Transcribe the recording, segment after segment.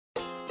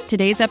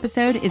Today's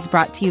episode is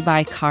brought to you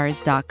by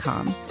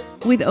Cars.com.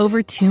 With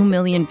over 2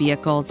 million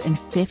vehicles and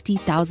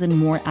 50,000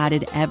 more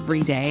added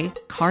every day,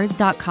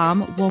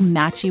 Cars.com will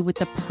match you with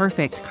the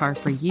perfect car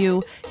for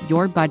you,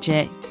 your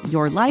budget,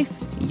 your life,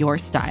 your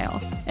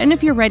style. And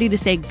if you're ready to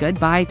say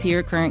goodbye to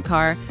your current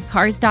car,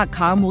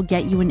 Cars.com will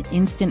get you an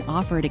instant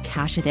offer to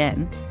cash it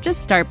in.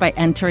 Just start by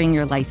entering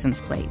your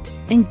license plate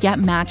and get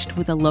matched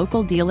with a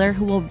local dealer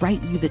who will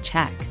write you the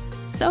check.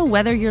 So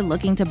whether you're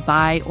looking to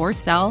buy or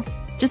sell,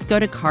 just go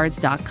to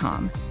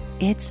Cars.com.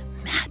 It's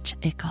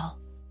magical.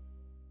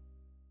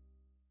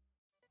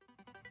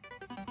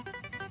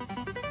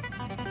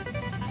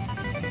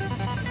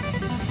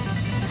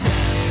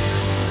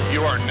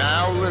 You are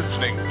now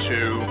listening to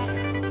the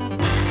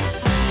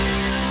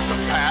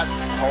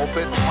Pat's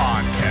Pulpit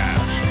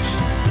Podcast.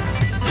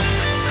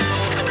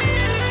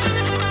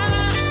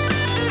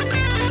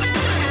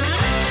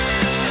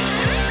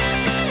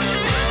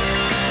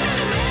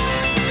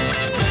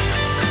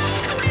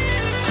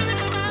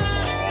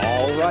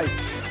 All right.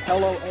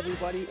 Hello,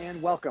 everybody,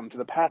 and welcome to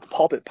the Pat's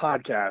Pulpit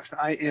Podcast.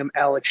 I am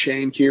Alex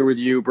Shane here with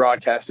you,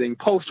 broadcasting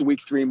post-Week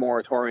 3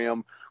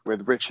 moratorium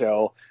with Rich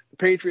Hill. The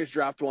Patriots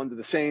dropped one to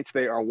the Saints.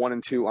 They are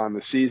 1-2 on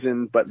the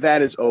season, but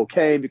that is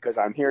okay because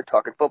I'm here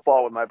talking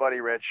football with my buddy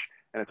Rich,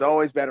 and it's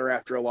always better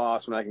after a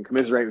loss when I can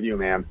commiserate with you,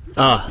 man.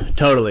 Oh,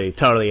 totally.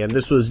 And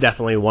this was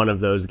definitely one of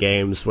those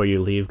games where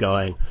you leave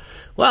going,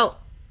 well,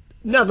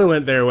 nothing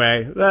went their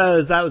way.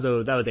 That was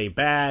a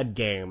bad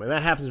game, and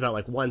that happens about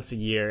like once a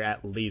year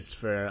at least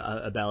for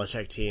a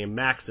Belichick team,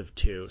 max of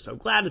 2. So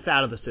glad it's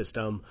out of the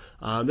system.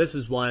 This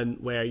is one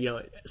where,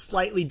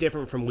 slightly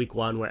different from Week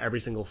 1, where every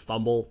single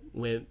fumble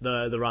went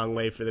the wrong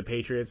way for the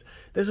Patriots.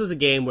 This was a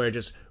game where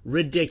just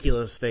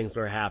ridiculous things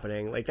were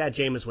happening, like that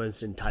Jameis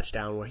Winston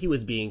touchdown where he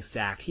was being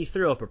sacked. He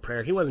threw up a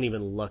prayer. He wasn't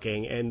even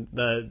looking, and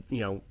the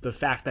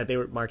fact that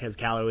Marquez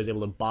Callaway was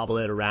able to bobble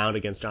it around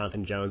against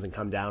Jonathan Jones and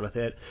come down with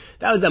it,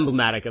 that was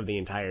emblematic of the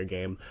entire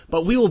game.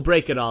 But we will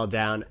break it all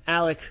down.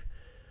 Alec,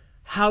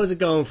 how is it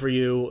going for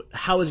you?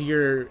 How was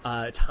your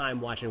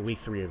time watching Week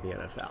 3 of the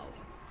NFL?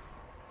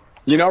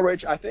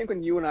 Rich, I think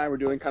when you and I were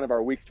doing kind of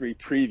our Week 3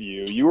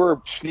 preview, you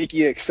were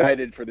sneaky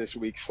excited for this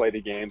week's slate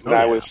of games, and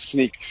I was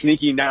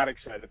sneaky not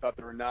excited. I thought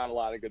there were not a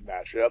lot of good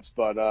matchups,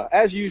 but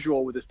as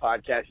usual with this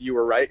podcast, you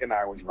were right and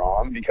I was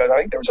wrong, because I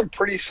think there were some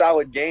pretty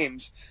solid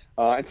games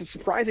and some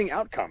surprising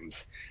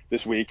outcomes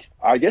this week.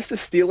 I guess the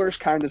Steelers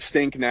kind of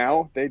stink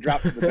now. They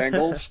dropped to the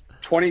Bengals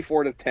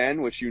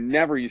 24-10, which you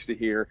never used to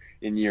hear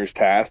in years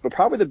past, but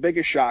probably the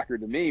biggest shocker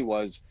to me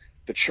was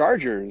the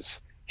Chargers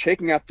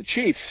shaking out the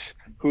Chiefs,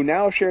 who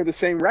now share the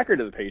same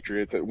record of the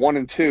Patriots at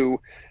 1-2.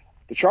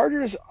 The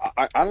Chargers,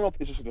 I don't know if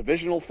it's just a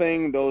divisional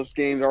thing. Those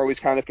games always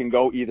kind of can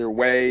go either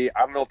way.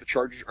 I don't know if the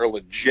Chargers are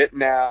legit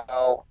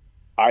now.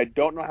 I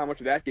don't know how much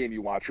of that game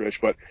you watch,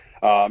 Rich, but,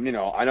 I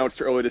know it's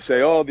too early to say,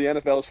 the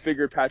NFL's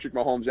figured Patrick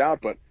Mahomes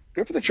out, but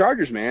good for the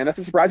Chargers, man. That's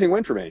a surprising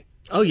win for me.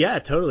 Oh, yeah,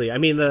 totally. I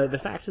mean, the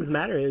fact of the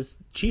matter is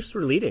Chiefs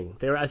were leading.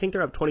 I think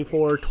they're up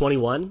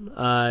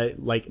 24-21,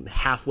 like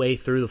halfway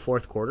through the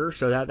fourth quarter.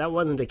 So that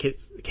wasn't a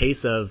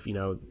case of,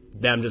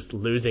 them just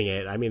losing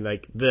it. I mean,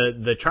 like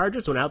the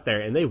Chargers went out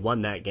there and they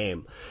won that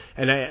game.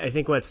 And I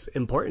think what's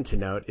important to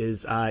note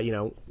is,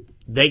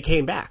 they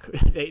came back.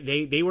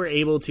 They were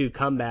able to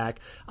come back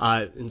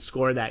and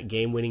score that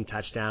game-winning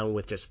touchdown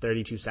with just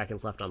 32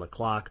 seconds left on the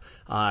clock.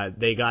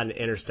 They got an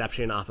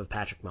interception off of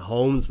Patrick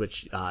Mahomes,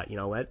 which,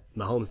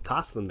 Mahomes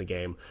tossed them the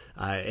game.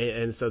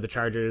 And so the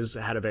Chargers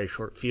had a very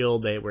short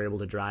field. They were able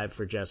to drive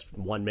for just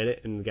 1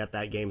 minute and get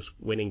that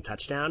game's-winning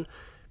touchdown.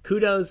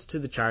 Kudos to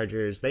the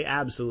Chargers. They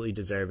absolutely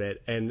deserve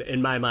it. And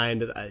in my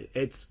mind,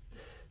 it's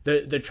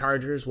the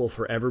Chargers will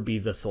forever be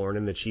the thorn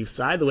in the Chiefs'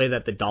 side, the way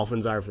that the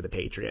Dolphins are for the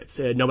Patriots.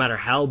 No matter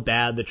how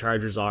bad the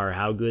Chargers are,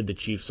 how good the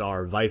Chiefs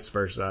are, vice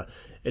versa,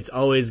 it's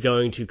always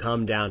going to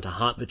come down to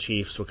haunt the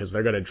Chiefs because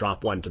they're going to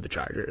drop one to the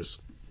Chargers.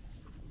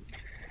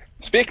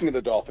 Speaking of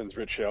the Dolphins,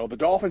 Rich Hill, the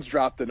Dolphins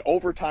dropped an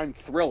overtime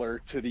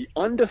thriller to the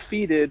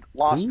undefeated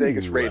Las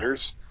Vegas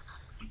Raiders.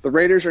 The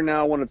Raiders are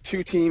now one of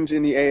 2 teams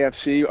in the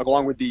AFC,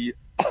 along with the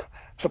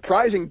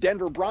surprising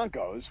Denver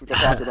Broncos, which I'll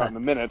talk about in a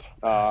minute,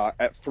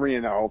 at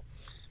 3-0.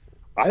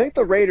 I think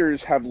the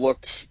Raiders have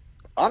looked,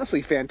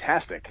 honestly,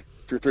 fantastic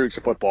through 3 weeks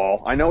of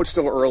football. I know it's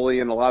still early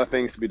and a lot of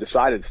things to be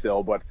decided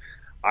still, but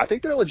I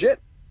think they're legit.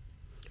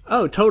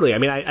 Oh, totally. I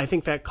mean, I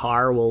think that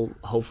Carr will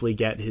hopefully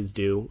get his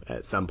due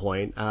at some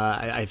point.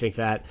 I think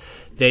that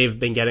they've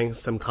been getting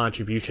some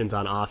contributions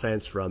on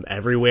offense from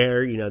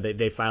everywhere.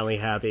 They finally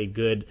have a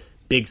good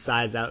big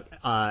size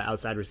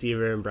outside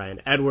receiver in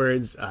Bryan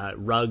Edwards.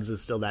 Ruggs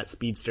is still that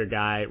speedster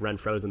guy.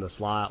 Renfro's in the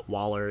slot.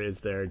 Waller is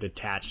their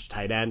detached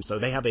tight end. So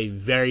they have a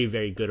very,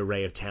 very good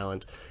array of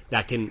talent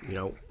that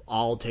can,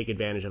 all take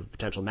advantage of a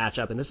potential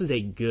matchup, and this is a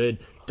good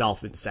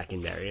Dolphins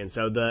secondary. And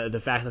so the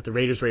fact that the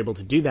Raiders were able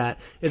to do that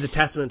is a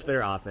testament to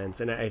their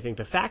offense. And I think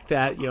the fact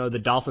that, the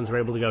Dolphins were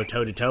able to go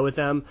toe-to-toe with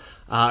them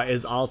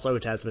is also a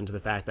testament to the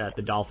fact that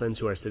the Dolphins,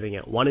 who are sitting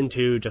at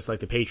 1-2, just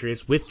like the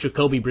Patriots, with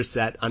Jacoby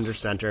Brissett under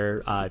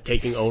center,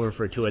 taking over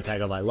for Tua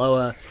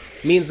Tagovailoa,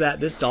 means that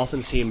this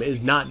Dolphins team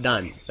is not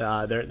done.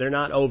 They're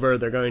not over.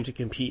 They're going to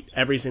compete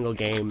every single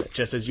game,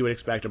 just as you would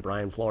expect a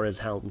Brian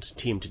Flores-helmed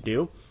team to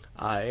do.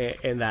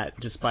 And that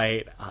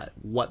despite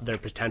what their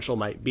potential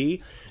might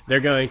be, they're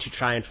going to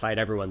try and fight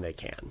everyone they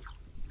can.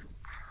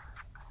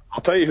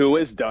 I'll tell you who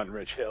is done,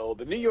 Rich Hill.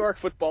 The New York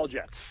Football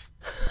Jets.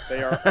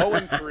 They are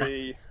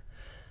 0-3.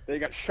 They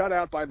got shut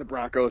out by the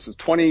Broncos. It was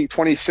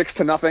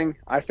 26-0,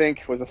 I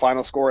think, was the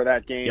final score of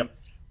that game. Yep.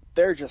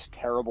 They're just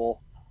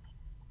terrible.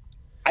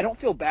 I don't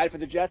feel bad for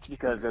the Jets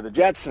because they're the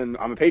Jets, and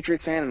I'm a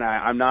Patriots fan, and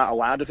I'm not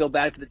allowed to feel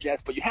bad for the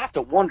Jets. But you have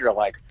to wonder,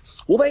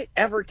 will they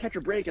ever catch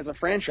a break as a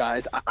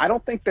franchise? I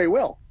don't think they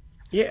will.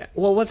 Yeah,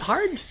 well, what's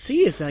hard to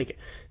see is,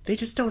 they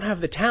just don't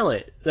have the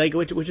talent,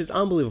 which is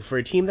unbelievable for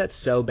a team that's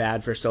so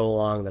bad for so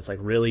long, that's,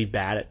 really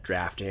bad at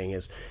drafting,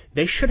 is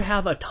they should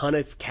have a ton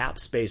of cap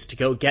space to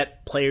go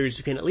get players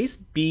who can at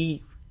least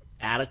be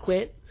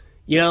adequate.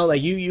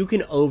 You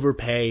can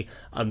overpay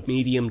a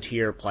medium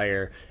tier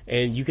player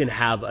and you can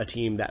have a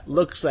team that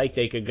looks like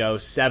they could go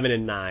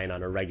 7-9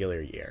 on a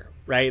regular year,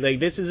 right?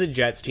 This is a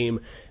Jets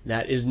team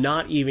that is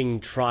not even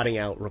trotting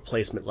out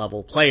replacement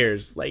level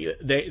players.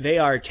 They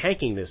are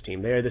tanking this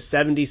team. They are the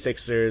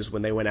 76ers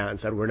when they went out and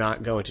said, we're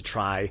not going to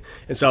try.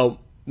 And so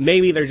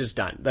maybe they're just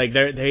done.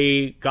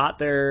 They got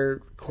their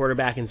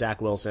quarterback in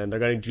Zach Wilson. They're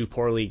going to do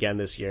poorly again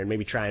this year and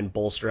maybe try and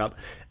bolster up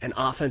an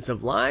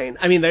offensive line.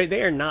 I mean,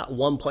 they are not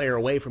one player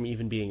away from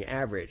even being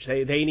average.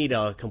 They need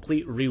a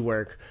complete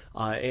rework,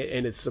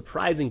 and it's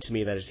surprising to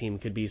me that a team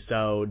could be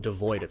so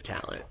devoid of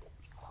talent.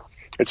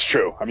 It's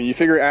true. I mean, you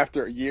figure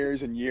after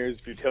years and years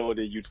of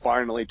futility, you'd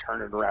finally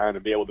turn it around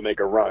and be able to make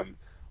a run.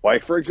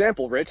 For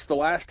example, Rich, the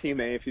last team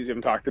the AFC's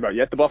haven't talked about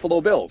yet, the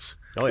Buffalo Bills,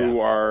 who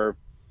are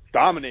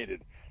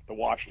dominated the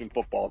Washington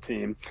football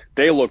team.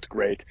 They looked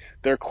great.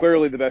 They're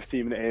clearly the best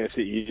team in the AFC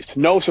East.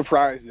 No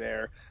surprise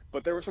there.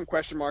 But there were some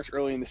question marks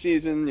early in the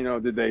season.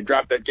 Did they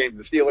drop that game to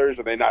the Steelers?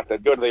 Are they not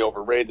that good? Are they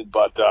overrated?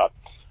 But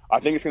I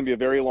think it's going to be a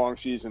very long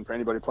season for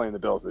anybody playing the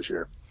Bills this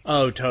year.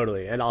 Oh,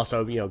 totally. And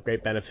also,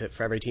 great benefit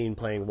for every team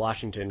playing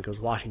Washington because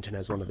Washington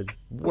has one of the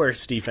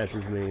worst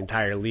defenses in the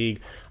entire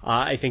league.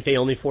 I think they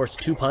only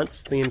forced 2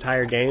 punts the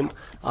entire game.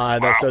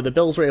 So the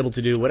Bills were able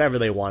to do whatever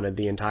they wanted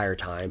the entire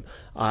time.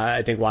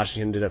 I think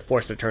Washington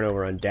forced a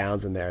turnover on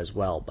downs in there as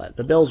well. But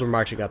the Bills were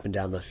marching up and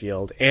down the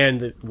field.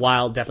 And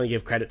while definitely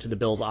give credit to the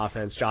Bills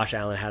offense, Josh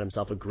Allen had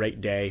himself a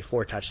great day,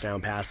 4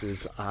 touchdown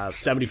passes,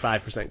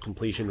 75%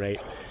 completion rate.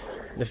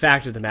 The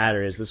fact of the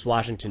matter is this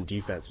Washington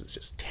defense was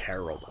just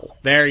terrible.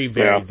 Very,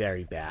 very,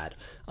 very bad.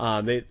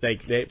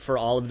 They for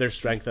all of their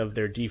strength of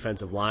their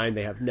defensive line,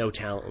 they have no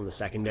talent in the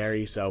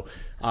secondary. So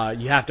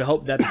you have to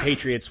hope that the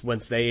Patriots,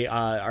 once they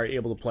are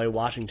able to play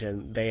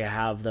Washington, they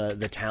have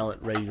the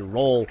talent ready to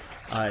roll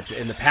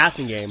in the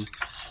passing game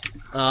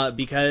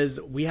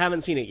because we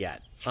haven't seen it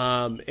yet.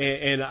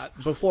 And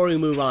before we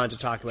move on to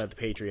talk about the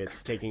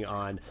Patriots taking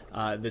on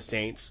the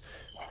Saints,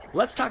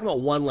 let's talk about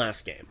one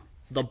last game.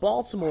 The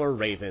Baltimore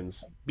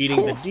Ravens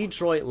beating the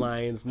Detroit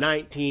Lions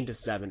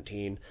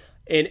 19-17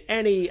 in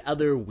any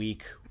other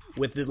week,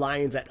 with the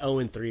Lions at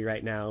 0-3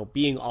 right now,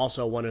 being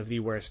also one of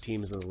the worst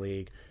teams in the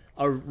league.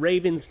 A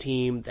Ravens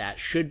team that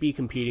should be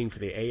competing for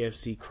the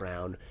AFC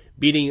crown,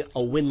 beating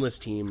a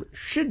winless team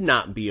should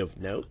not be of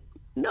note.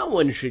 No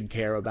one should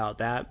care about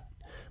that.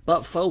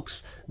 But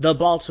folks, the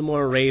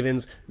Baltimore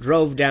Ravens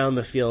drove down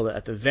the field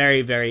at the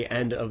very, very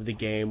end of the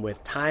game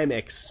with time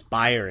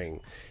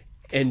expiring.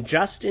 And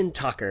Justin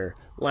Tucker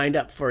lined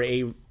up for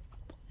a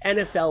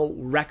NFL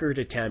record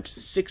attempt,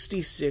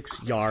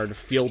 66-yard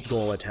field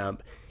goal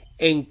attempt,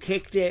 and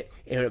kicked it,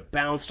 and it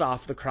bounced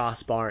off the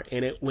crossbar,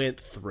 and it went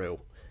through.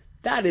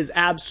 That is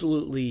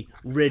absolutely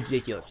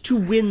ridiculous. To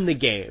win the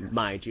game,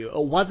 mind you.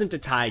 It wasn't a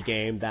tie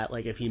game that,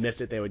 if he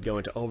missed it, they would go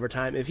into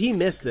overtime. If he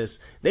missed this,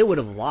 they would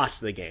have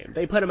lost the game.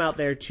 They put him out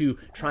there to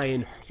try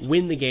and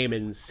win the game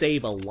and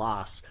save a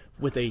loss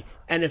with a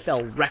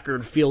NFL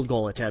record field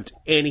goal attempt,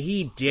 and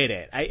he did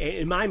it.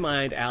 In my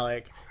mind,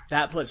 Alec,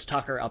 that puts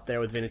Tucker up there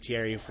with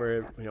Vinatieri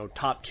for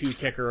top 2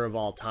 kicker of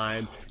all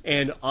time.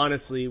 And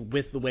honestly,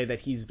 with the way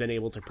that he's been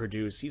able to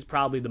produce, he's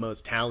probably the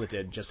most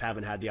talented, just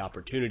haven't had the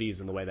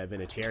opportunities in the way that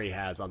Vinatieri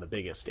has on the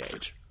biggest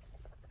stage.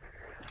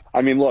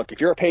 I mean, look,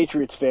 if you're a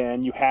Patriots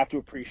fan, you have to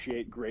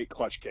appreciate great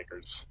clutch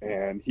kickers,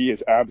 and he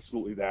is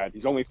absolutely that.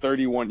 He's only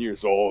 31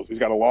 years old. He's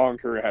got a long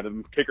career ahead of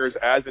him. Kickers,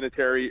 as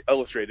Vinatieri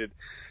illustrated,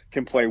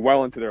 can play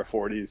well into their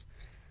 40s.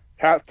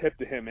 Hat tip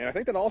to him, man. I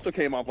think that also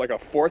came off a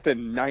 4th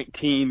and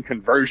 19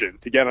 conversion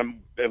to get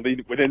him at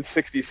least within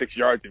 66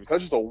 yards.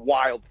 That's just a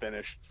wild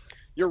finish.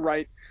 You're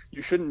right.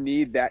 You shouldn't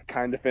need that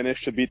kind of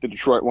finish to beat the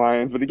Detroit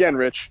Lions. But again,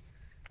 Rich,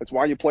 that's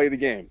why you play the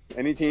game.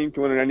 Any team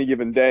can win on any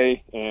given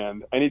day,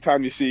 and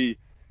anytime you see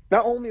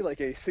not only like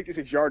a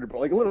 66-yarder, but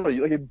like literally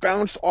like it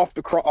bounced off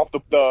the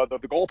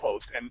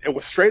goalpost and it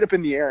was straight up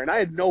in the air, and I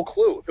had no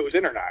clue if it was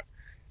in or not.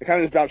 It kind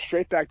of just bounced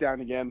straight back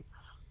down again.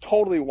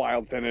 Totally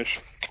wild finish.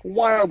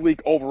 Wild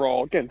week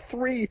overall. Again,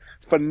 3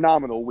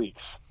 phenomenal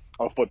weeks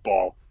of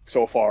football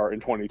so far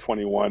in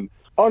 2021.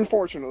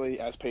 Unfortunately,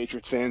 as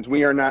Patriots fans,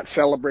 we are not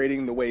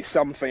celebrating the way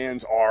some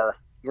fans are.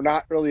 We're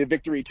not really a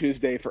Victory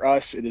Tuesday for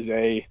us. It is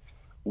a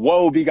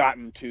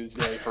woe-begotten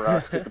Tuesday for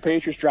us because the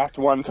Patriots dropped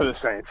 1 to the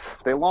Saints.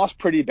 They lost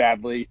pretty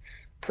badly,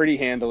 pretty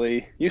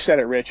handily. You said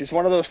it, Rich. It's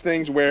one of those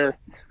things where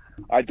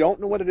I don't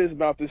know what it is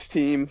about this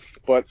team,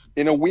 but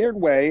in a weird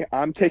way,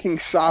 I'm taking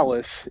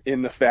solace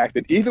in the fact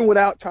that even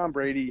without Tom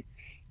Brady,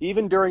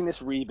 even during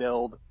this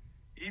rebuild,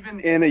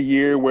 even in a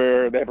year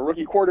where they have a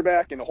rookie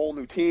quarterback and a whole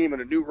new team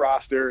and a new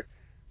roster,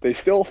 they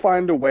still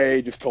find a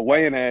way just to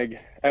lay an egg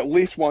at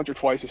least once or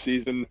twice a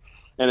season,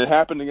 and it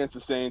happened against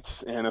the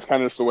Saints, and it's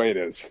kind of just the way it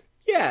is.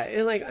 Yeah,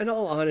 and like in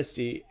all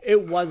honesty,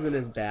 it wasn't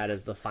as bad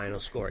as the final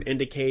score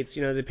indicates.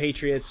 The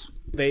Patriots,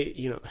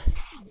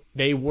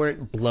 they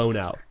weren't blown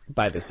out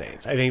by the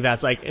Saints. I think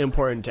that's like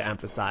important to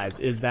emphasize,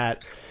 is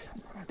that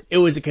it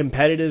was a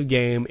competitive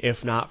game,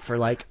 if not for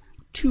like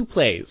 2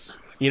 plays.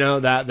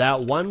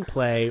 That one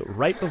play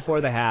right before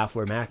the half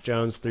where Mac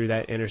Jones threw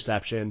that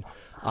interception,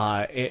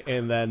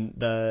 and then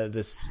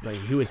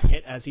he was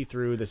hit as he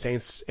threw. The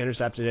Saints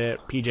intercepted it.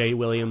 P.J.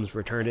 Williams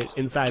returned it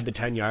inside the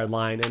 10-yard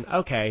line, and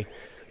okay,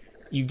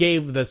 you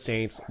gave the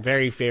Saints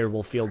very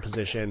favorable field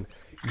position.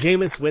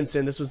 Jameis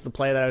Winston, this was the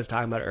play that I was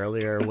talking about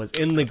earlier, was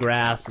in the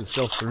grasp and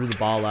still threw the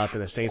ball up,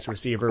 and the Saints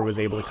receiver was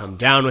able to come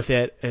down with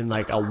it in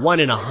like a 1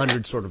 in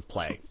 100 sort of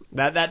play.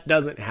 That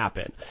doesn't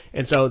happen.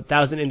 And so that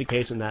was an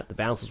indication that the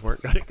bounces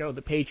weren't going to go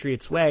the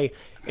Patriots' way.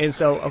 And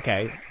so,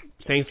 okay,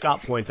 Saints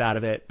got points out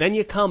of it. Then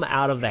you come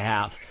out of the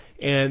half,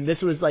 and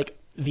this was like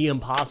the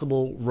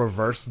impossible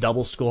reverse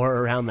double score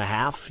around the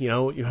half.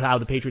 How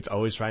the Patriots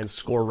always try and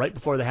score right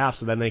before the half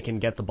so then they can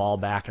get the ball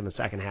back in the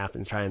second half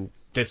and try and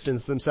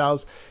distance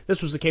themselves.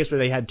 This was the case where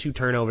they had 2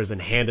 turnovers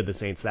and handed the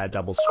Saints that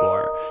double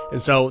score.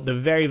 And so the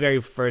very,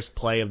 very first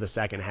play of the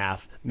second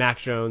half, Mac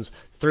Jones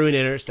threw an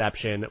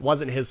interception. It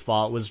wasn't his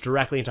fault. It was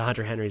directly into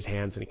Hunter Henry's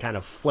hands, and he kind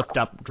of flipped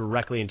up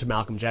directly into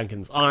Malcolm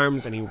Jenkins'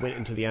 arms, and he went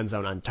into the end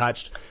zone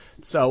untouched.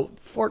 So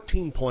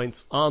 14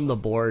 points on the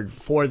board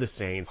for the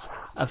Saints.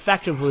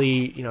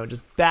 Effectively,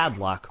 just bad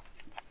luck.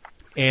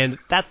 And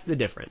that's the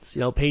difference.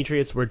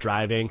 Patriots were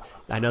driving.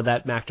 I know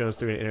that Mac Jones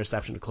threw an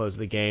interception to close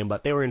the game,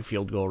 but they were in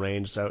field goal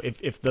range. So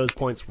if those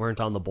points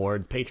weren't on the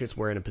board, the Patriots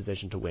were in a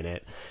position to win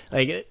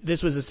it.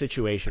 This was a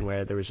situation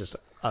where there was just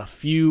a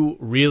few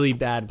really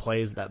bad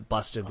plays that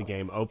busted the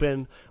game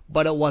open,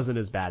 but it wasn't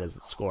as bad as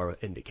the score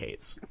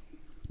indicates.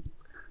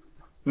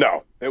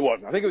 No, it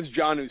wasn't. I think it was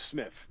Jonnu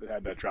Smith that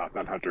had that drop,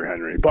 not Hunter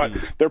Henry. But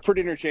they're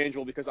pretty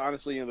interchangeable because,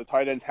 honestly, the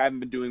tight ends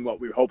haven't been doing what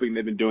we were hoping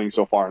they've been doing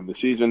so far in the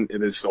season.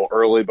 It is still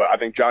early, but I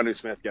think Jonnu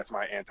Smith gets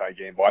my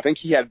anti-game ball. I think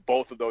he had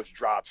both of those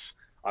drops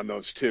on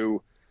those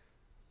 2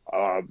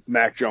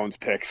 Mac Jones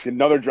picks.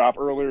 Another drop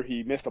earlier,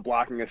 he missed a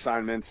blocking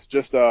assignment.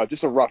 Just a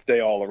rough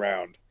day all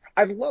around.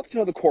 I'd love to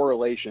know the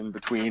correlation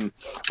between,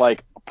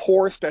 like,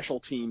 poor special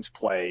teams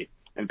play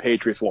and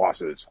Patriots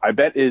losses. I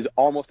bet is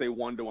almost a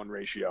 1-to-1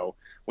 ratio.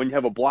 When you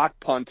have a block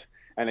punt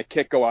and a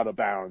kick go out of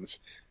bounds,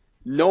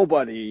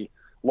 nobody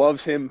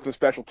loves him for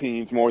special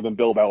teams more than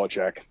Bill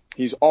Belichick.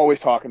 He's always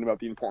talking about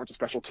the importance of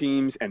special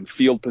teams and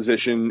field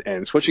position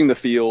and switching the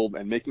field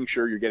and making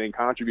sure you're getting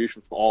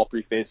contribution from all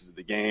 3 phases of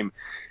the game.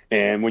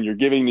 And when you're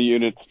giving the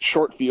units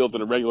short fields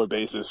on a regular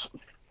basis,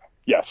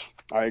 yes,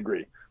 I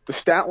agree. The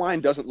stat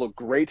line doesn't look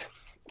great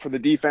for the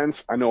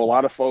defense. I know a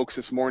lot of folks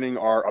this morning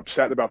are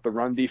upset about the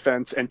run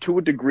defense, and to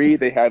a degree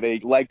they have a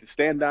leg to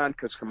stand on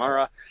because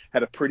Kamara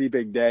had a pretty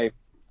big day.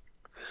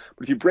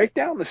 But if you break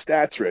down the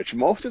stats, Rich,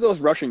 most of those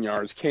rushing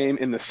yards came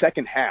in the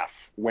second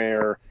half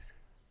where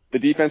the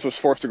defense was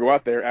forced to go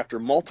out there after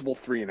multiple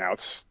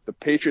 3-and-outs. The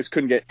Patriots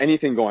couldn't get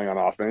anything going on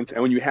offense,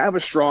 and when you have a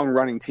strong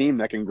running team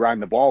that can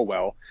grind the ball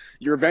well,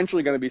 you're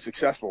eventually going to be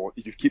successful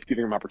if you keep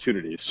giving them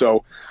opportunities.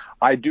 So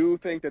I do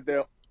think that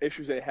the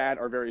issues they had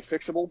are very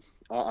fixable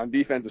on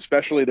defense,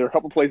 especially. There are a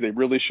couple plays they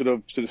really should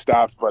have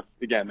stopped, but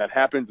again, that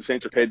happens. The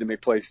Saints are paid to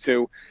make plays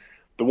too.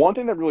 The one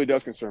thing that really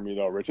does concern me,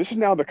 though, Rich, this is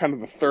now the kind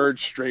of the 3rd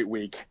straight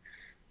week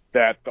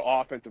that the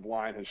offensive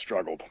line has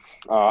struggled.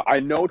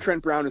 I know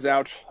Trent Brown is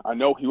out. I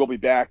know he will be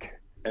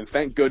back, and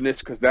thank goodness,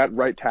 because that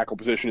right tackle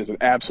position is an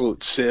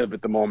absolute sieve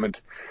at the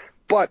moment.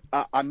 But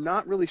I'm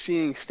not really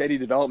seeing steady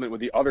development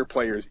with the other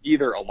players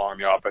either along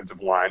the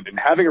offensive line. And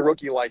having a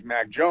rookie like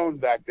Mac Jones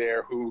back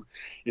there who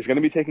is going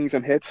to be taking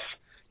some hits,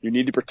 you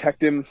need to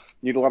protect him,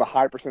 you need a lot of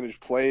high percentage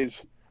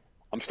plays.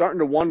 I'm starting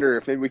to wonder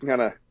if maybe we can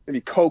kind of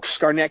maybe coax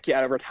Skarnecki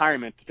out of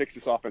retirement to fix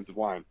this offensive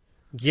line.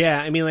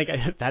 Yeah, I mean,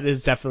 that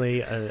is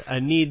definitely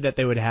a need that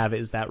they would have,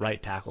 is that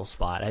right tackle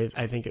spot.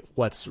 I think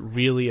what's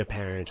really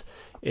apparent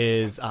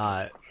is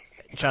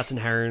Justin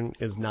Herron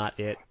is not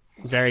it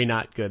Very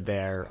not good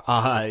there.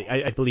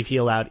 I believe he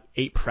allowed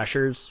 8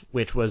 pressures,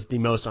 which was the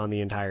most on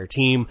the entire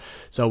team.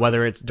 So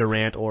whether it's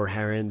Durant or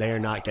Herron, they are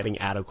not getting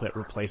adequate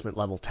replacement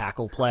level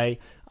tackle play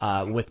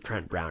with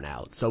Trent Brown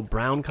out. So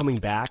Brown coming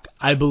back,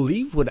 I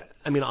believe would,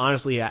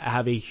 honestly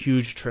have a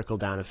huge trickle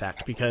down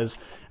effect because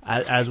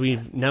as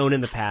we've known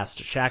in the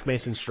past, Shaq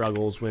Mason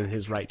struggles when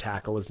his right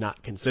tackle is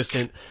not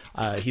consistent.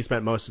 He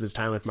spent most of his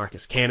time with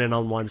Marcus Cannon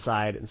on one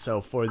side, and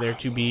so for there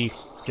to be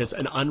just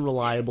an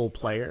unreliable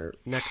player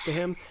next to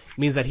him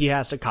means that he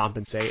has to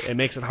compensate. It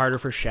makes it harder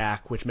for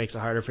Shaq, which makes it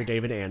harder for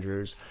David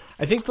Andrews.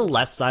 I think the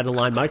left side of the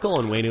line, Michael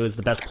Onwenu is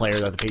the best player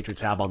that the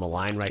Patriots have on the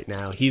line right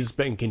now. He's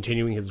been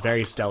continuing his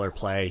very stellar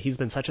play. He's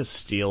been such a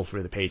steal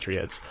for the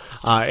Patriots.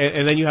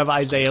 And then you have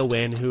Isaiah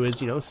Wynn, who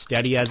is,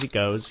 steady as it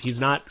goes. He's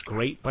not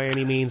great by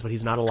any means, but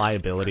he's not a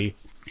liability.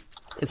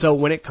 And so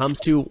when it comes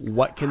to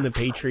what can the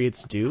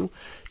Patriots do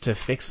to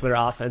fix their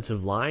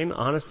offensive line,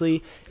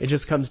 honestly, it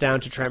just comes down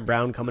to Trent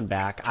Brown coming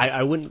back.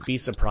 I wouldn't be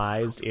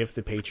surprised if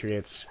the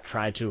Patriots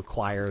tried to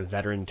acquire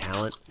veteran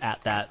talent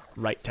at that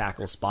right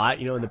tackle spot.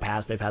 In the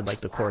past they've had like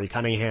the Corey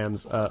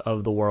Cunninghams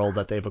of the world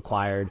that they've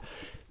acquired.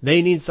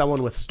 They need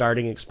someone with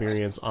starting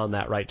experience on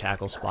that right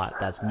tackle spot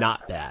that's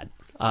not bad.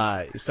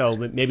 So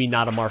maybe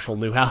not a Marshall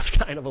Newhouse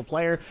kind of a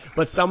player,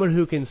 but someone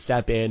who can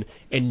step in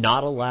and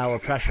not allow a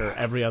pressure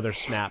every other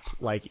snap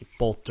like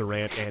both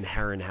Durant and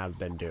Herron have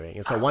been doing.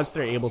 And so once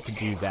they're able to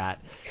do that,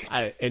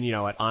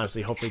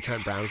 honestly, hopefully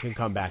Trent Brown can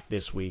come back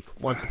this week.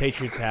 Once the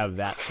Patriots have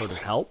that sort of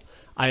help,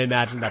 I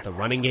imagine that the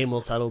running game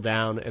will settle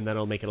down and then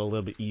it'll make it a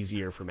little bit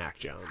easier for Mac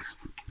Jones.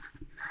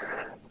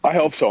 I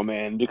hope so,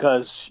 man,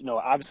 because,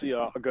 obviously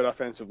a good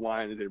offensive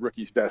line is a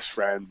rookie's best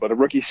friend, but a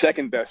rookie's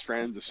second best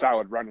friend is a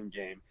solid running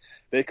game.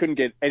 They couldn't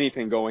get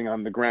anything going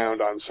on the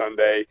ground on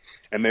Sunday,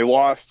 and they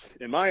lost,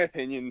 in my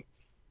opinion,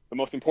 the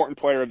most important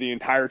player of the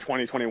entire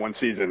 2021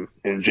 season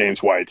in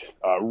James White.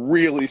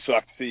 Really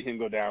sucked to see him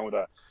go down with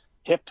a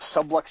hip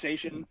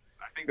subluxation.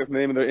 I think that's the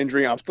name of the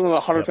injury. I'm still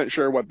not 100%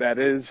 sure what that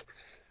is.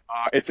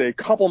 It's a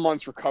couple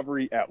months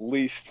recovery at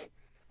least.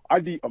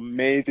 I'd be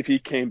amazed if he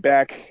came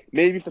back.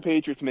 Maybe if the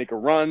Patriots make a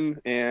run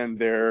and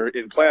they're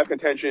in playoff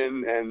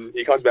contention and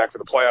he comes back for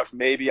the playoffs,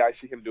 maybe I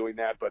see him doing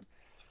that. But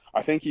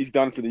I think he's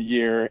done for the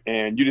year,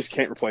 and you just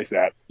can't replace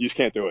that. You just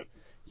can't do it.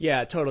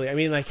 Yeah, totally.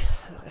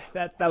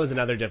 That was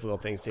another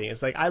difficult thing seeing.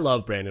 It's I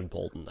love Brandon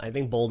Bolden. I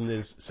think Bolden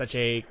is such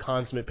a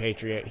consummate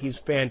Patriot. He's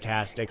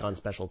fantastic on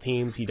special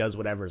teams. He does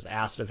whatever is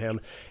asked of him,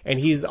 and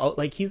he's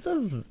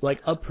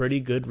a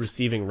pretty good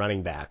receiving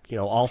running back.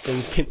 All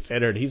things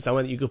considered, he's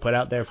someone that you could put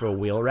out there for a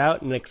wheel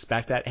route and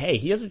expect that, hey,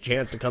 he has a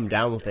chance to come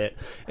down with it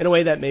in a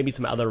way that maybe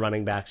some other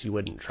running backs you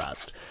wouldn't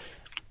trust.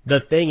 The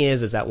thing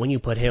is that when you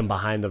put him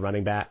behind the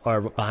running back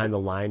or behind the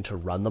line to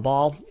run the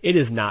ball, it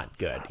is not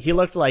good. He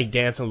looked like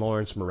dancing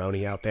Lawrence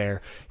Maroney out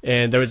there,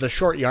 and there was a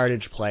short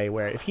yardage play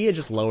where if he had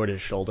just lowered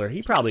his shoulder,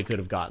 he probably could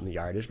have gotten the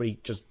yardage, but he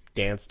just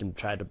danced and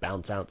tried to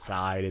bounce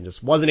outside and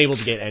just wasn't able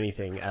to get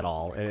anything at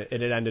all, and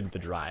it ended the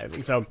drive.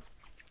 And so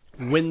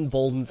when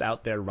Bolden's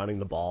out there running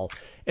the ball,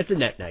 it's a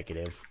net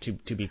negative,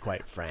 to be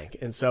quite frank.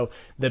 And so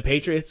the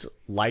Patriots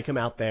like him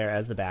out there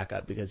as the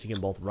backup because he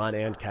can both run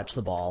and catch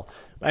the ball.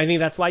 I think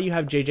that's why you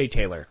have J.J.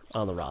 Taylor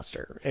on the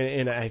roster.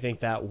 And I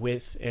think that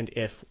with and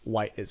if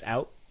White is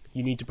out,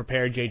 you need to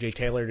prepare J.J.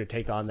 Taylor to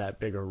take on that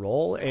bigger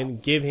role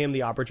and give him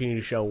the opportunity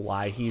to show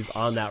why he's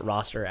on that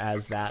roster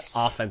as that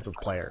offensive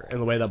player. In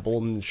the way that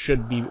Bolden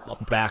should be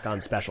back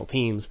on special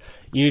teams,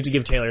 you need to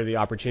give Taylor the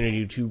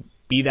opportunity to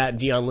be that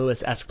Dion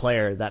Lewis-esque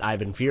player that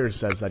Ivan Fears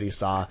says that he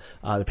saw,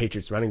 the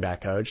Patriots running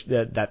back coach,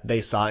 that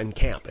they saw in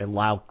camp, and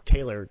allow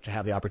Taylor to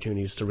have the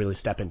opportunities to really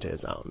step into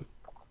his own.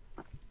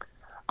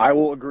 I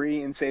will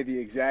agree and say the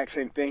exact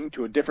same thing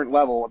to a different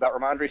level about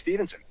Ramondre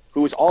Stevenson,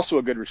 who is also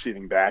a good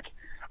receiving back.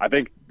 I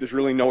think there's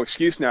really no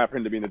excuse now for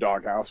him to be in the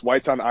doghouse.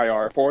 White's on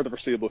IR for the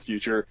foreseeable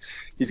future.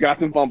 He's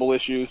got some fumble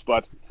issues,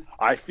 but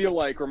I feel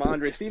like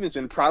Ramondre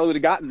Stevenson probably would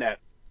have gotten that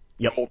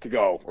goal to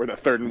go, or the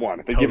 3rd and 1,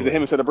 if they give it to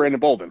him instead of Brandon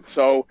Bolden.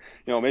 So,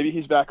 maybe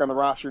he's back on the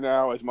roster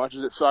now. As much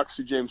as it sucks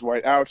to see James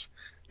White out,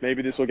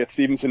 maybe this will get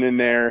Stevenson in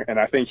there, and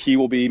I think he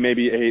will be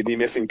maybe the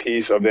missing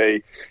piece of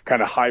a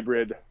kind of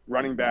hybrid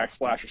running back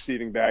 /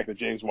 receiving back that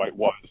James White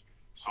was.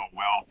 So,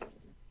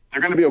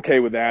 they're going to be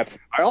okay with that.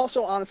 I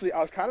also, honestly,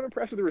 I was kind of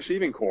impressed with the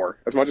receiving core,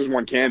 as much as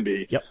one can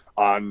be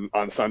on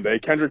Sunday.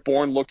 Kendrick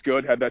Bourne looked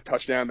good, had that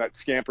touchdown, that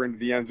scamper into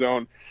the end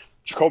zone.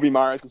 Jacoby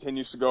Myers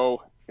continues to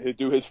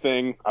do his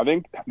thing. I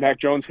think Mac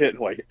Jones hit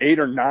 8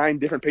 or 9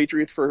 different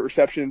Patriots for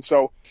reception.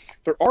 So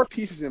there are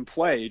pieces in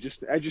play.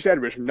 Just as you said,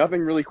 Rich,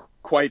 nothing really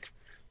quite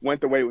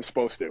went the way it was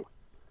supposed to.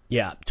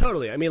 Yeah,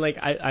 totally.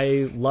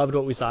 I loved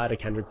what we saw out of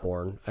Kendrick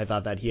Bourne. I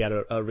thought that he had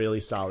a really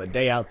solid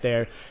day out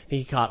there. I think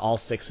he caught all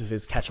 6 of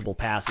his catchable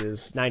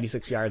passes,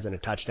 96 yards and a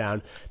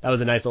touchdown. That was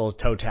a nice little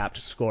toe-tapped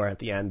score at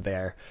the end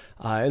there.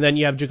 And then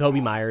you have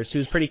Jacoby Myers,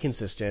 who's pretty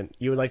consistent.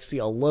 You would like to see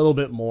a little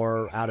bit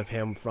more out of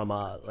him from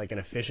an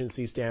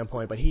efficiency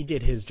standpoint, but he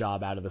did his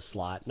job out of the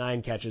slot.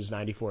 9 catches,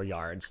 94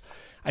 yards.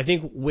 I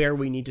think where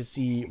we need to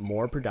see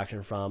more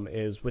production from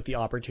is with the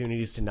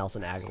opportunities to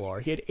Nelson Aguilar.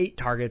 He had 8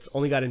 targets,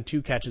 only got in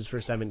 2 catches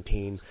for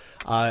 17.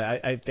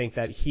 I think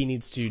that he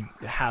needs to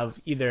have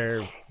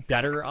either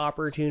better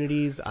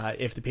opportunities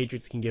if the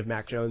Patriots can give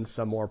Mac Jones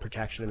some more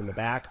protection in the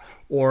back,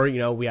 or,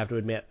 we have to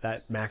admit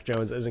that Mac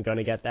Jones isn't going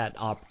to get that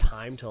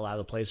time to allow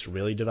the plays to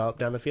really develop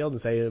down the field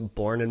and say,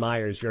 Bourne and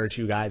Myers, you're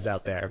 2 guys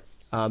out there.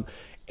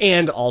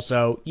 And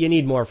also, you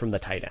need more from the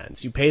tight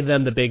ends. You paid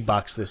them the big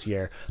bucks this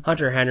year.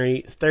 Hunter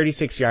Henry,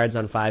 36 yards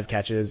on 5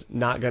 catches,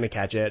 not going to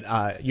catch it.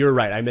 You're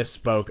right, I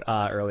misspoke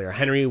earlier.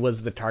 Henry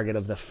was the target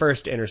of the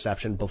first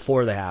interception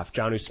before the half.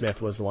 Jonnu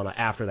Smith was the one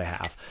after the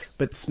half.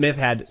 But Smith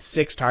had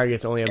 6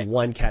 targets, only had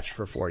 1 catch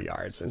for 4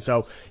 yards. And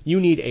so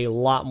you need a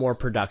lot more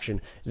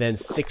production than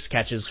 6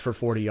 catches for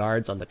 40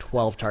 yards on the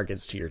 12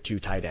 targets to your 2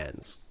 tight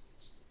ends.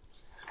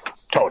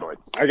 Totally.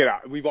 I get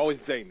out. We've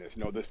always saying this.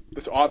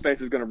 This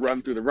offense is going to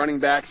run through the running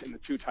backs and the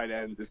 2 tight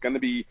ends. It's going to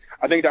be.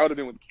 I think that would have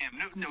been with Cam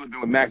Newton. It would have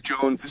been with Mac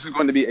Jones. This is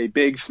going to be a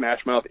big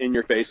smash mouth, in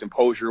your face,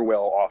 impose your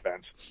will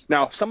offense.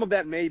 Now, some of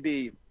that may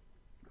be,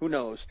 who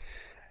knows.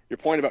 Your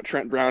point about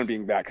Trent Brown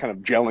being back, kind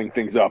of gelling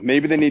things up.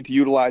 Maybe they need to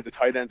utilize the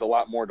tight ends a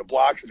lot more to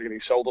block, because they're getting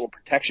so little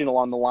protection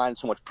along the line,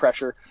 so much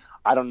pressure.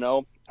 I don't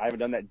know. I haven't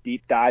done that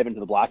deep dive into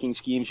the blocking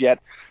schemes yet.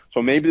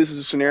 So maybe this is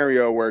a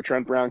scenario where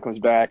Trent Brown comes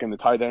back and the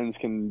tight ends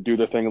can do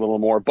their thing a little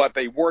more. But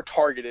they were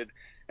targeted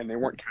and they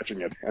weren't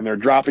catching it. And they're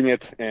dropping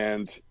it.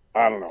 And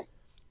I don't know.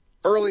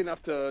 Early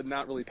enough to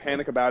not really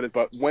panic about it.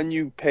 But when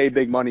you pay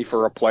big money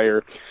for a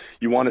player,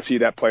 you want to see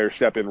that player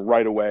step in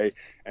right away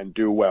and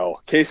do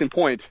well. Case in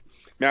point,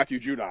 Matthew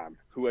Judon,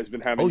 who has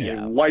been having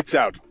a lights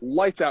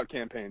out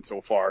campaign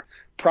so far.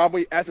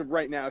 Probably, as of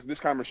right now, as this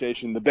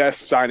conversation, the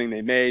best signing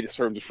they made in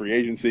terms of free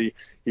agency.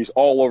 He's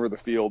all over the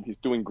field. He's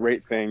doing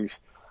great things.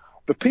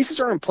 The pieces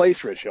are in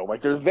place, Rich Hill.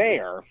 Like, they're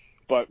there,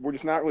 but we're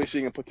just not really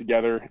seeing them put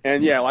together.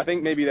 And, yeah, I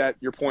think maybe that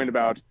your point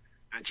about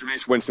that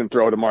Jameis Winston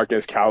throw to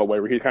Marquez Callaway,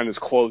 where he kind of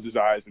just closed his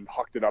eyes and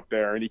hucked it up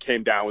there, and he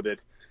came down with it.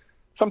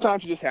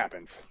 Sometimes it just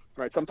happens,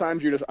 right?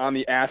 Sometimes you're just on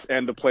the ass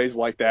end of plays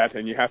like that,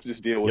 and you have to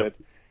just deal with it.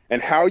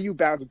 And how you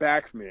bounce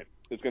back from it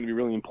is going to be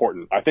really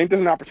important. I think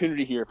there's an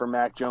opportunity here for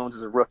Mac Jones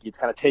as a rookie to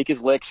kind of take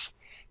his licks,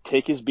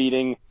 take his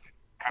beating,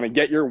 kind of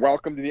get your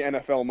welcome to the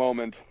NFL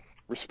moment,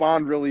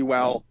 respond really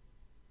well.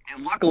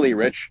 And luckily,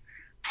 Rich,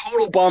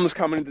 total bums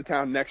coming into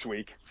town next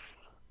week.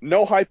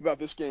 No hype about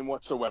this game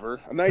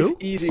whatsoever. A nice,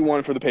 easy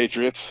one for the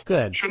Patriots.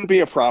 Good. Shouldn't be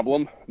a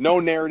problem. No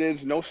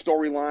narratives, no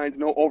storylines,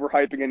 no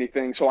overhyping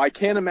anything. So I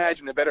can't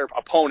imagine a better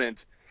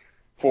opponent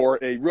for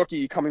a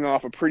rookie coming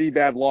off a pretty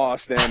bad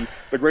loss than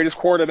the greatest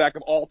quarterback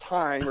of all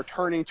time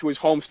returning to his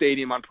home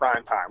stadium on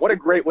prime time. What a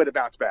great way to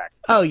bounce back.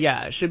 Oh,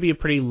 yeah. It should be a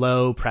pretty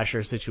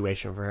low-pressure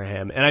situation for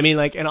him. And, I mean,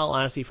 like, in all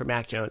honesty, for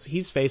Mac Jones,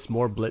 he's faced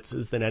more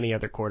blitzes than any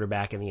other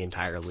quarterback in the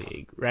entire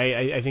league,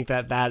 right? I think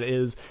that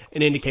is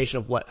an indication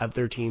of what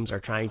other teams are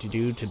trying to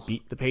do to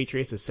beat the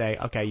Patriots, is say,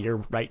 okay,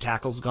 your right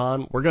tackle's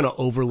gone. We're going to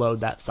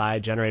overload that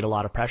side, generate a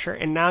lot of pressure,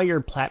 and now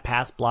your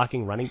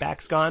pass-blocking running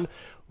back's gone.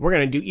 We're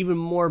going to do even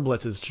more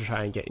blitzes to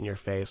try and get in your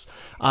face.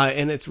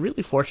 And it's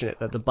really fortunate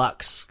that the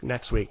Bucs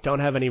next week don't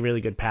have any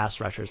really good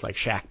pass rushers like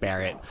Shaq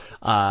Barrett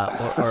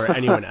or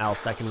anyone else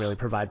that can really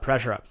provide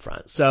pressure up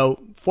front. So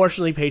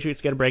fortunately,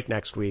 Patriots get a break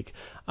next week.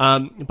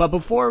 But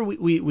before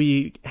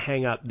we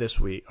hang up this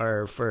week,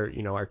 or for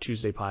our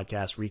Tuesday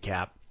podcast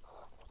recap,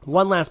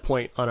 one last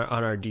point on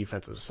our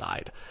defensive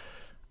side.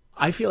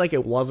 I feel like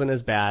it wasn't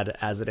as bad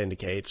as it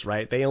indicates,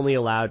 right? They only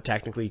allowed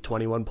technically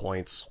 21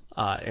 points,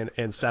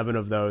 and 7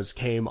 of those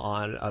came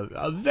on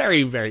a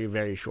very, very,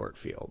 very short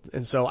field.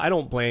 And so I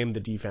don't blame the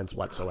defense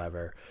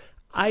whatsoever.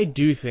 I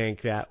do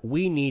think that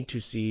we need to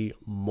see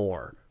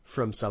more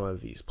from some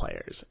of these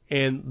players.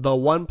 And the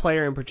one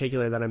player in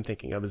particular that I'm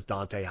thinking of is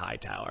Dante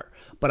Hightower.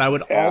 But I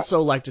would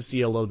also like to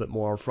see a little bit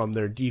more from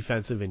their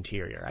defensive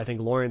interior. I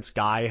think Lawrence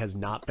Guy has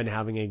not been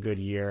having a good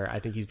year. I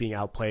think he's being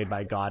outplayed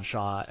by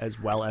Godshaw as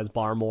well as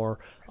Barmore.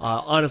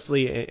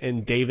 Honestly,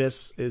 and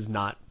Davis is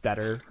not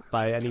better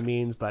by any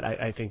means, but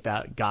I think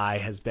that Guy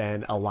has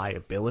been a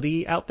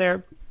liability out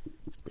there.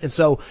 And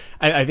so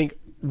I think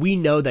we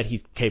know that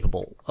he's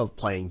capable of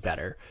playing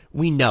better.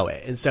 We know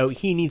it. And so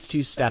he needs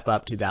to step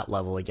up to that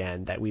level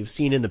again that we've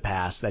seen in the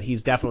past that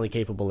he's definitely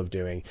capable of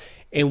doing.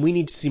 And we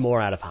need to see more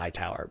out of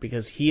Hightower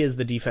because he is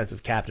the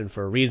defensive captain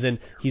for a reason.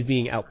 He's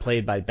being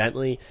outplayed by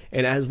Bentley.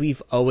 And as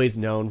we've always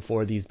known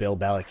for these Bill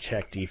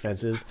Belichick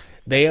defenses,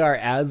 they are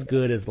as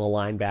good as the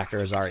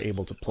linebackers are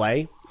able to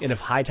play. And if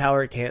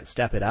Hightower can't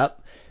step it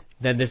up,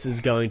 then this is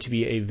going to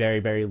be a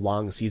very, very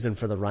long season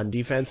for the run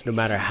defense, no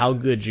matter how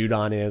good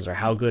Judon is or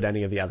how good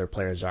any of the other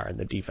players are in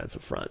the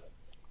defensive front.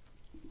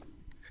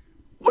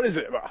 What is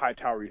it about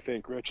Hightower, you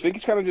think, Rich? Think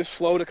he's kind of just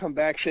slow to come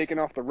back, shaking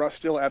off the rust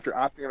still after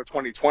opting out of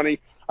 2020?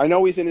 I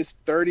know he's in his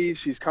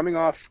 30s. He's coming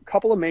off a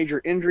couple of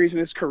major injuries in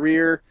his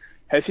career.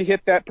 Has he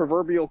hit that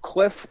proverbial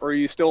cliff, or are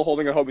you still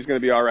holding a hope he's going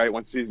to be all right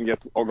once the season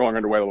gets going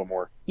underway a little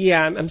more?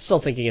 Yeah, I'm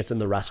still thinking it's in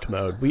the rust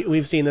mode.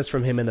 We've seen this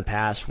from him in the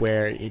past,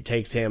 where it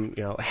takes him,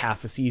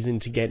 half a season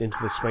to get into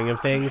the swing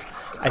of things.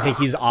 I think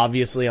he's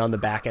obviously on the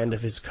back end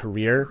of his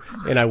career,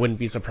 and I wouldn't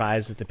be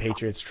surprised if the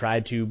Patriots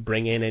tried to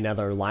bring in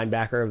another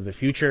linebacker of the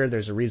future.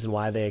 There's a reason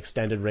why they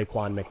extended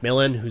Raekwon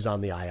McMillan, who's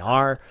on the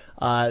IR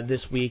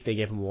this week. They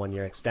gave him a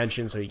 1-year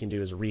extension so he can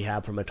do his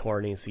rehab from a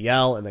torn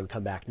ACL and then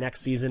come back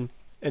next season.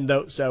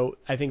 So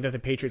I think that the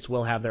Patriots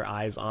will have their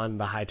eyes on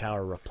the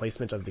Hightower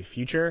replacement of the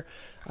future.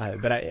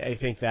 But I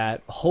think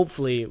that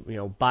hopefully,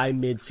 by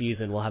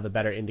mid-season, we'll have a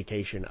better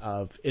indication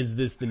of, is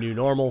this the new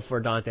normal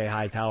for Dont'a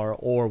Hightower,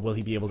 or will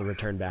he be able to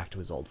return back to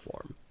his old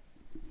form?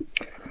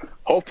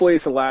 Hopefully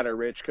it's the latter,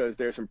 Rich, because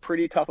there's some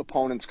pretty tough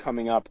opponents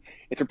coming up.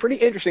 It's a pretty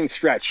interesting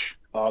stretch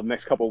the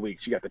next couple of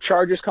weeks. You got the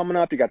Chargers coming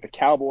up. You got the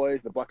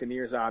Cowboys, the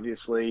Buccaneers,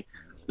 obviously.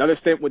 Another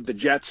stint with the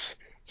Jets.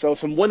 So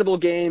some winnable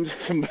games,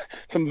 some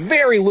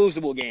very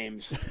losable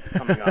games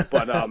coming up.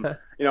 But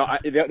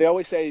they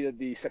always say that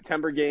the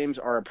September games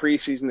are a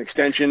preseason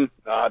extension.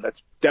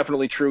 That's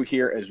definitely true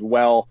here as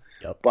well.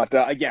 Yep. But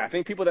again, I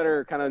think people that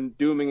are kind of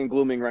dooming and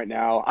glooming right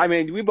now, I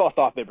mean, we both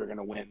thought they were going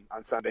to win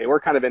on Sunday.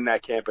 We're kind of in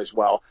that camp as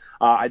well.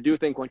 I do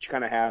think once you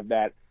kind of have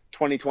that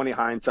 20/20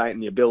 hindsight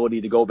and the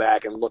ability to go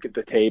back and look at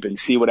the tape and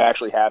see what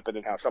actually happened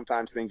and how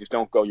sometimes things just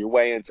don't go your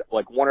way, and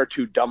like one or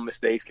two dumb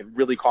mistakes can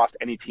really cost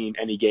any team,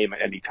 any game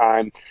at any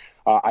time.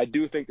 I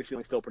do think the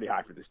ceiling's still pretty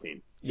high for this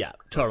team. Yeah,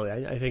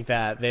 totally. I think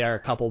that they are a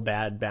couple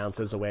bad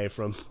bounces away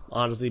from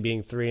honestly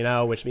being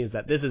 3-0, which means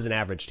that this is an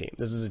average team.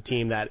 This is a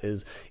team that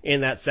is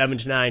in that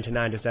 7-9 to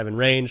 9-7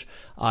 range,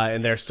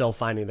 and they're still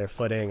finding their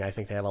footing. I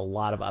think they have a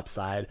lot of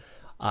upside.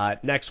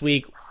 Next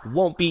week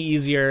won't be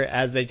easier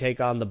as they take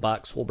on the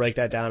Bucs. We'll break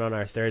that down on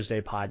our Thursday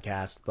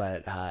podcast,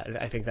 but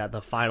I think that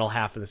the final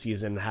half of the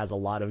season has a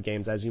lot of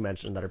games, as you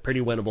mentioned, that are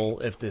pretty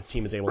winnable if this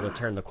team is able to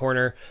turn the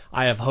corner.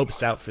 I have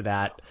hopes out for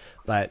that,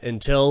 but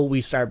until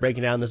we start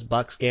breaking down this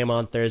Bucs game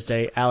on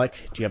Thursday, Alec,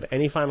 do you have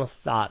any final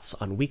thoughts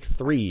on Week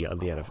 3 of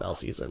the NFL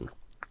season?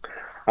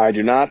 I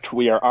do not.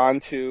 We are on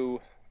to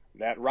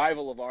that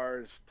rival of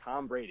ours,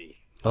 Tom Brady.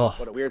 Oh,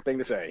 what a weird thing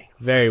to say.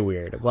 Very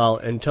weird. Well,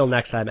 until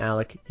next time,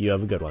 Alec, you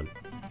have a good one.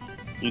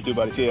 You too,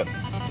 buddy. See ya.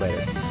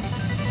 Later.